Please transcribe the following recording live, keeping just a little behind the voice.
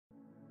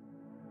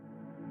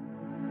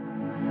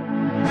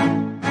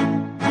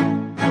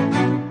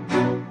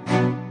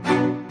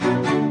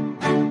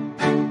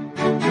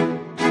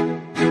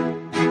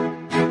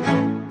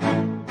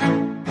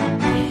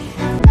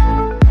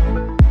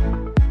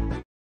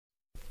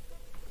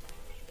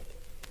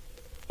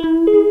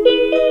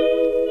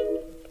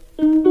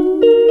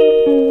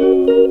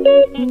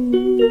She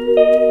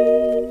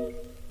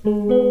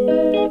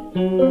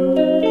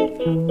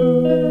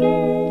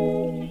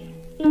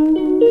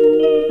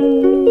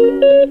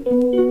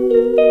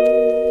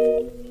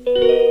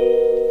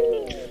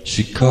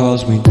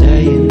calls me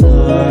day and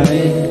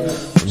night.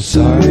 I'm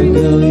sorry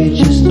girl, you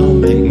just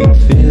don't make me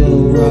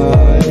feel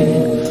right.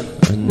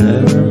 I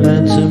never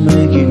meant to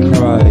make you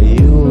cry,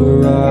 you were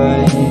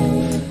right.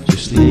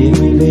 Just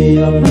leave me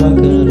be, I'm not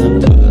gonna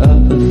put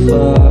up a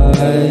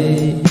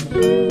fight.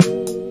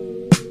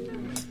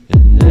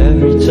 And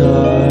every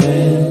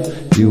time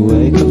you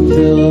wake up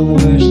feeling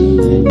worse and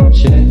then you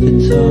check the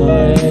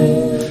time.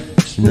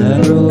 It's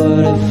never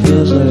what it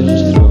feels like,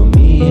 just throw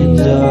me a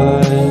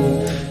dime.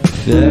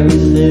 If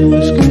everything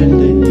was good,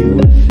 then you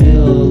would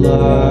feel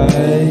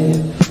alive.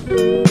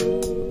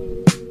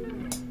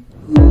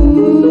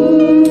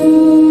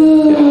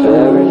 If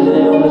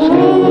everything was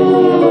good, then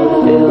you would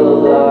feel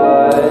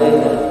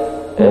alive.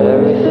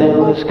 Everything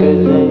was good,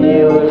 then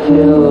you would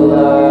feel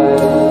alive.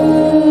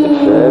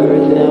 If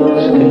everything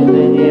was good,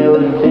 then you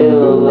would feel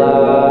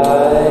alive.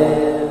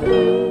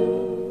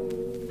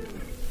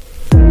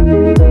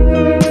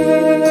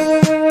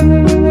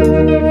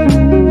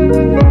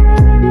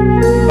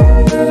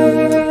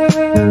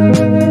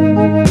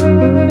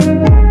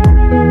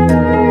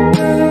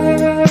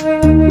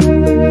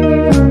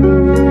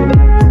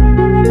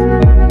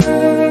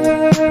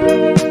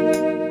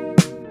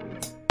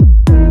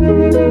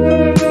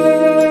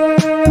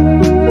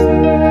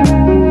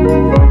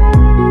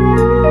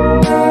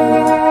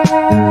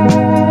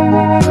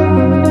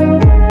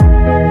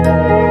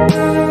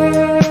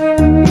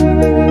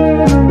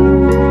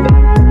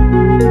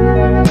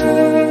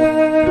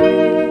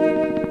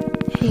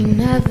 He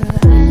never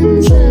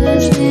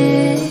answers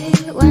me.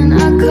 When I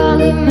call,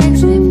 he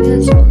makes me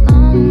feel so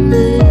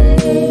lonely.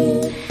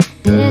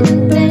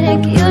 Didn't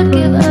think you'd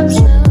give up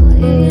so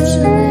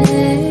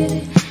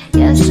easily.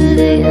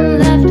 Yesterday and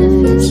left, it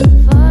feels so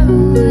far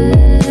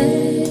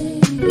away.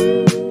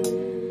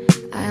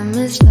 I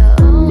miss the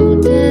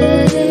old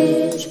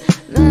days.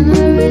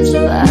 Memories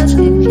of us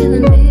keep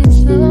killing me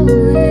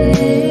slowly.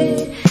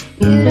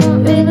 You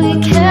don't really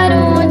care,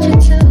 don't want you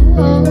to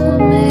hold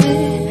me.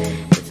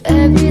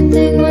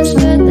 Everything was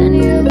good, then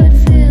you would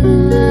feel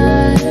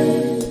alive.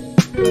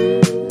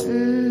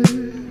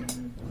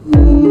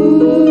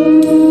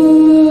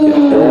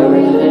 If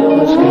everything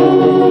was good,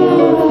 then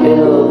you would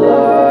feel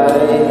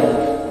alive.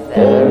 If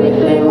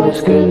everything was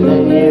good,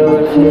 then you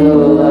would feel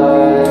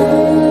alive.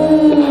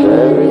 If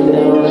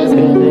everything was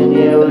good, then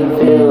you would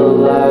feel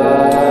alive.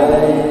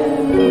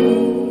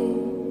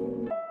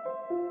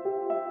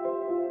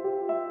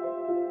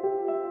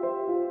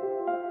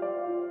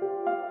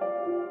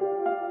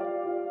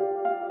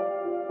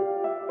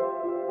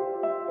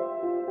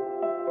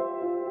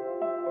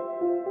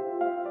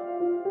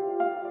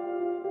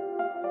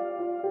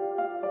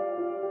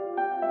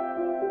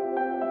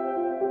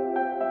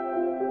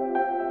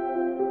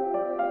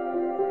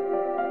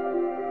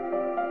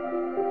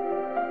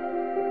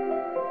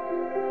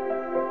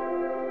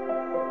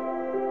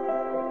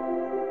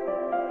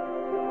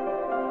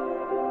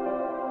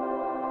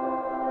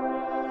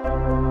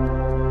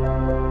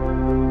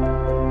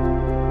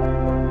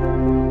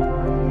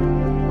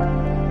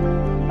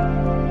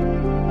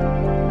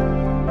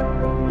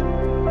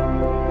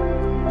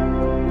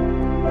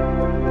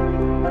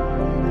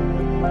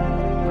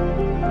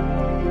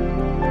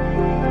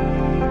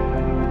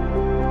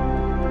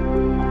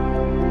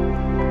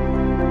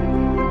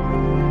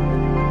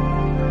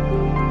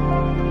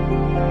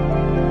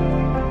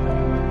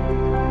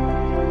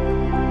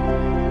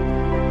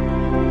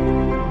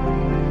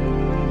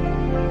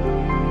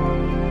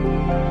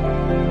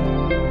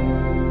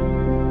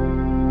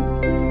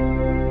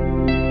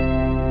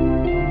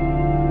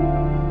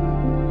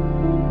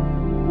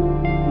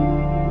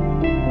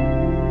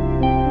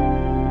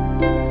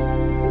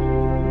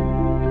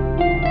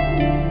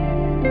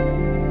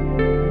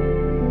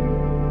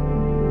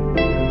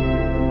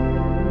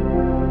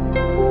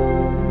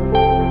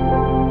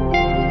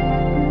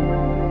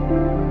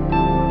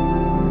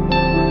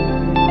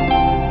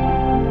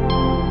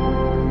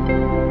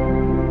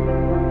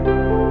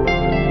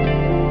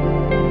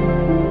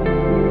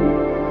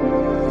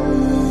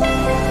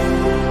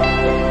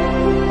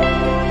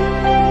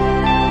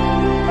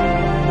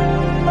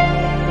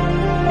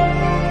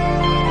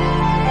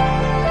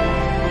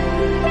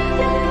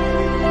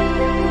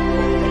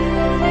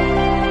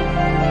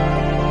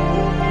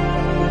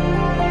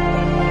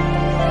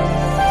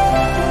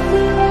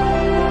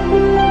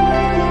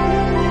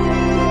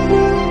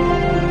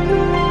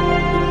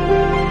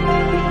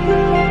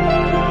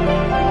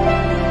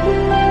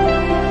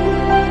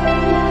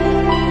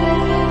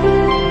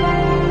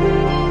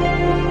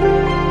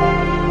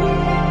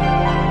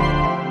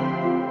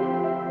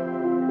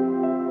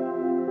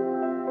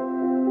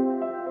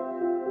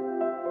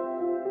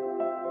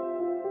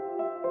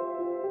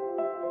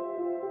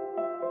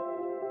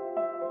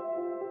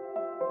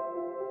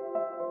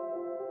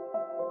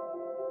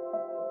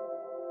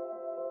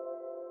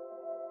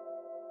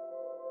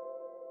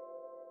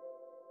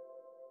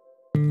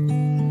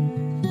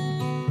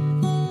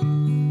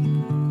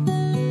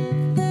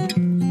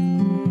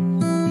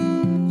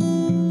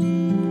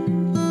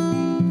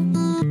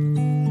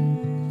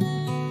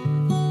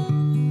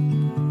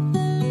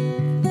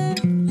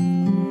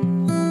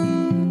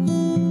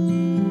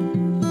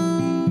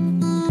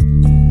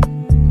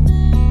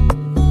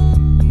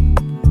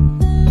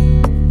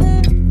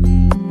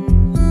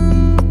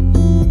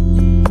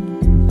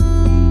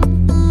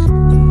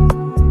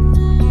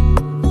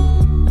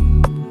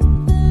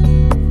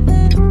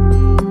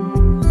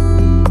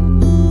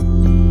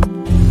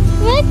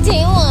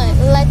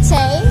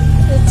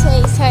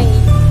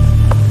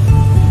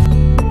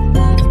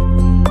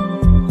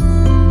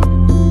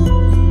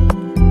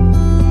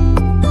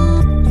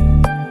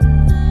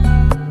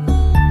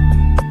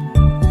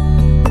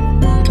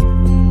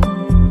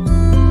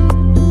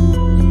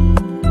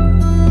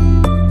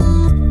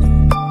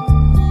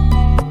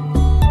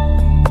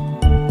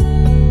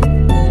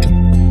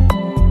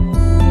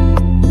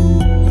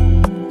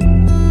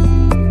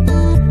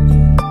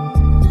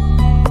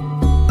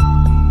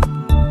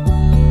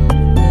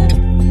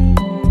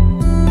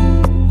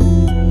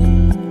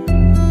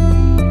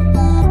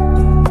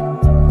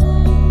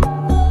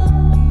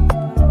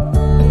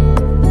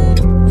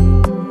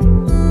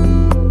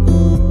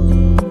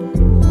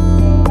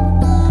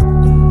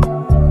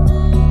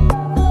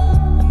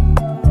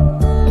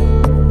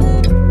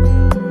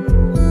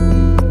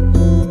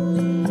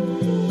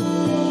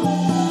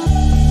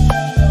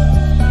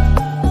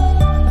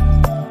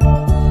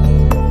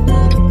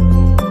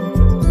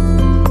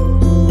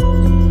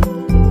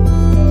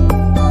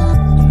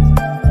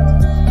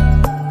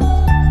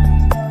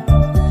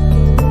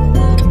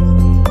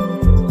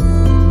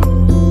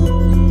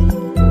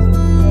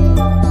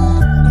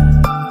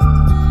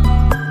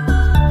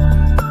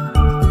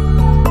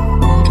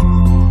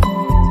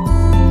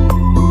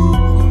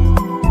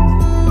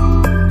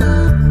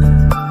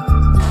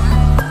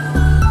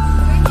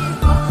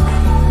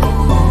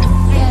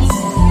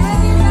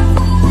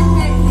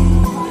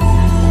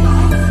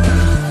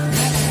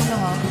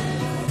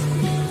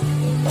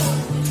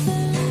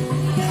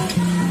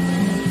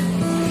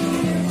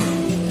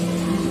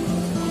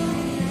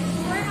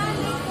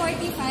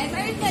 time?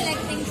 Are you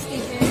collecting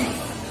stickers?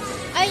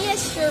 Ay,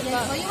 yes, sure po.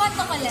 So, you want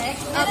to collect?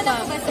 Meron na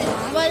po ba sila?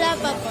 Wala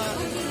pa po.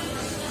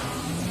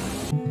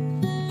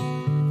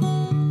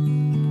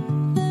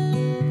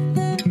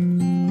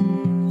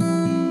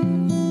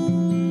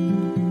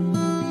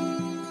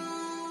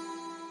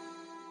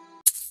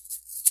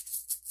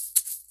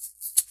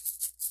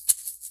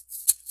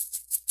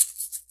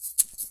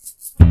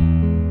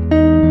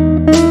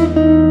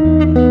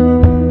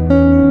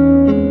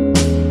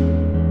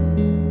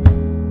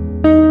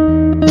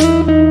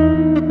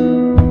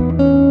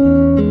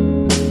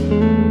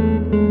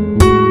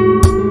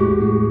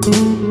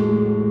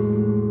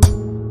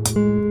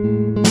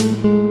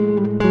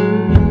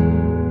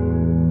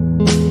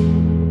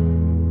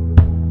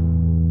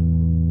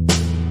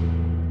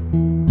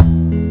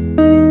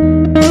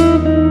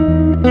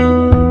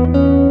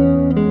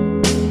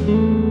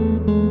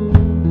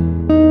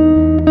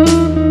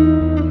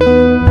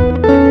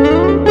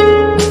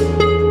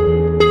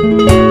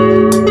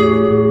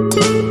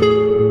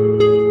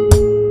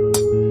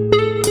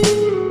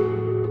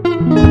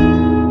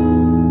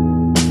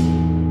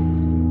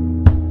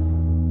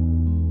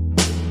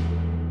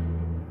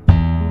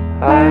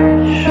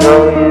 I'd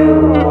show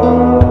you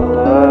all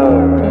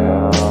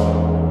around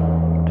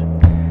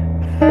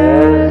if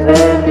there's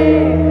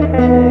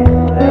anything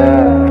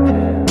left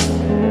in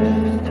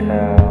this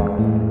town.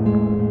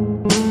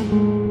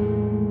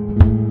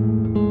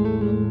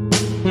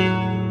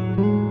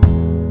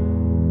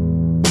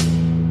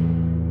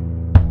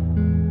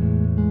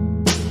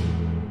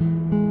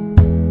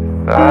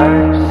 If I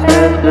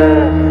said the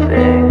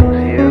things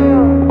you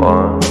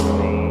want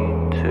me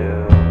to,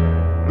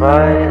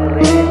 might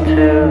lead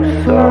to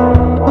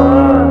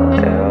someone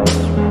else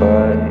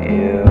but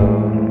you.